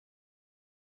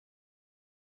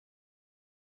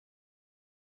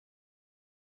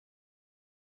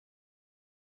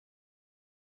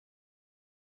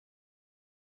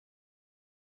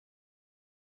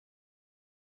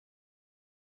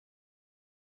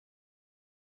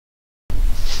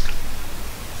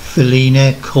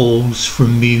Felina calls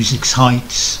from music's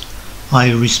heights,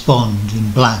 I respond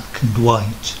in black and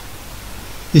white.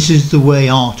 This is the way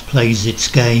art plays its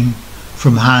game,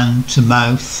 from hand to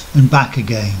mouth and back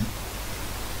again.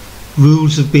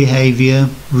 Rules of behaviour,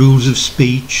 rules of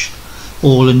speech,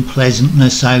 all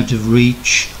unpleasantness out of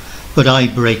reach, but I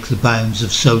break the bounds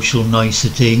of social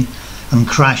nicety and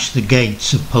crash the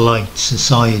gates of polite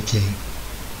society.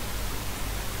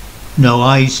 No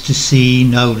eyes to see,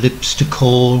 no lips to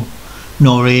call,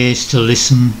 nor ears to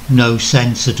listen, no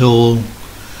sense at all.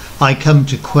 I come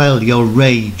to quell your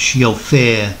rage, your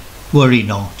fear, worry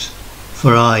not,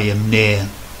 for I am near.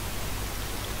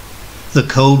 The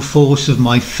cold force of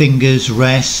my fingers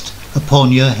rest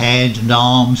upon your head and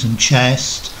arms and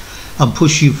chest, and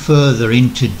push you further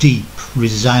into deep,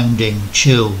 resounding,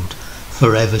 chilled,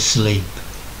 forever sleep.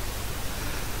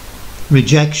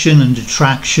 Rejection and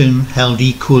attraction held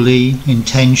equally in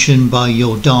tension by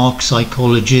your dark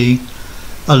psychology,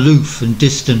 aloof and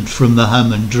distant from the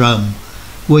hum and drum,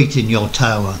 wait in your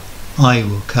tower, I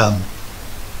will come.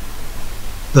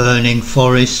 Burning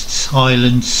forests,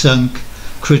 islands sunk,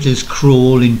 critters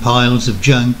crawl in piles of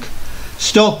junk.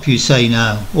 Stop, you say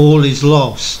now, all is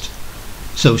lost.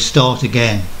 So start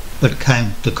again, but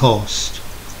count the cost.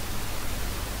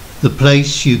 The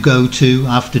place you go to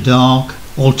after dark,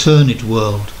 alternate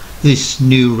world, this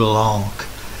neural arc.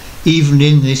 Even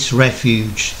in this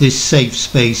refuge, this safe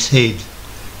space hid,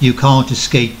 you can't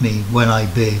escape me when I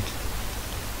bid.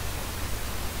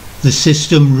 The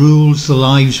system rules the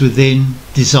lives within,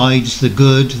 decides the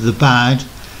good, the bad,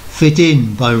 fit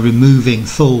in by removing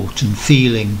thought and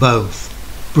feeling both,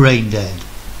 brain dead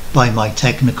by my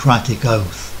technocratic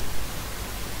oath.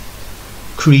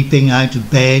 Creeping out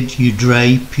of bed you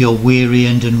drape your weary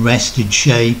and unrested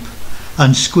shape,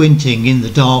 and squinting in the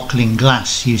darkling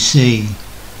glass you see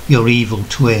your evil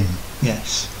twin,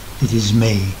 yes, it is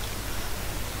me.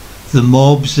 The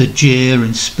mobs that jeer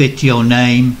and spit your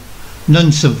name,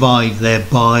 none survive their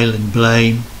bile and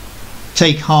blame.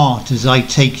 Take heart as I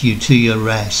take you to your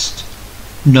rest,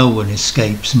 no one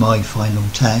escapes my final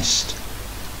test.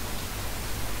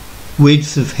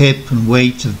 Width of hip and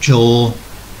weight of jaw,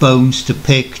 bones to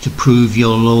pick to prove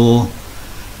your law.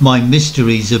 My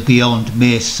mysteries are beyond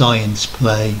mere science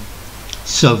play,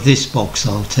 so this box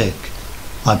I'll tick,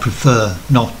 I prefer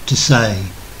not to say.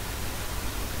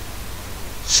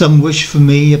 Some wish for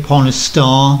me upon a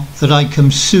star, that I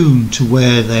come soon to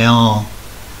where they are,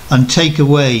 and take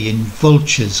away in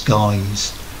vulture's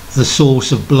guise the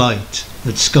source of blight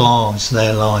that scars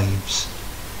their lives.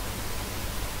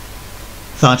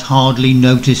 That hardly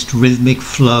noticed rhythmic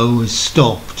flow is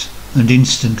stopped, and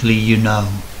instantly you know.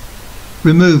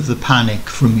 Remove the panic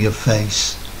from your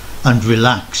face, and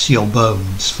relax your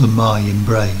bones for my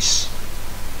embrace.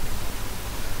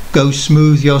 Go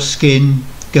smooth your skin,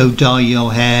 go dye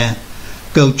your hair,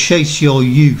 go chase your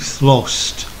youth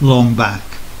lost long back.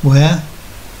 Where?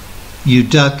 You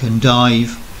duck and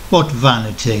dive, what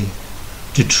vanity,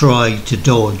 to try to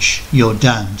dodge your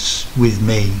dance with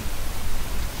me.